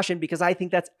form or fashion, because I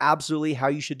think that's absolutely how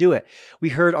you should do it. We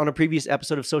heard on a previous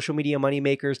episode of Social Media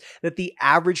Moneymakers that the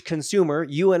average consumer,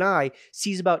 you and I,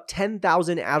 sees about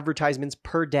 10,000 advertisements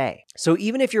per day. So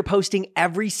even if you're posting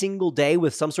every single day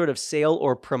with some sort of sale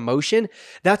or promotion,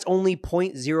 that's only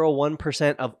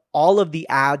 0.01% of all of the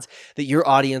ads that your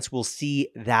audience will see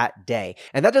that day.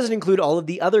 And that doesn't include all of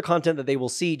the other content that they will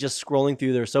see just scrolling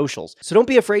through their socials. So don't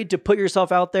be afraid to put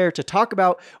yourself out there to talk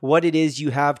about what it is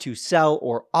you have to sell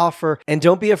or offer. And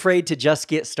don't be afraid to just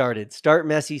get started. Start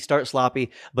messy, start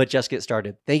sloppy, but just get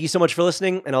started. Thank you so much for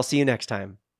listening, and I'll see you next time.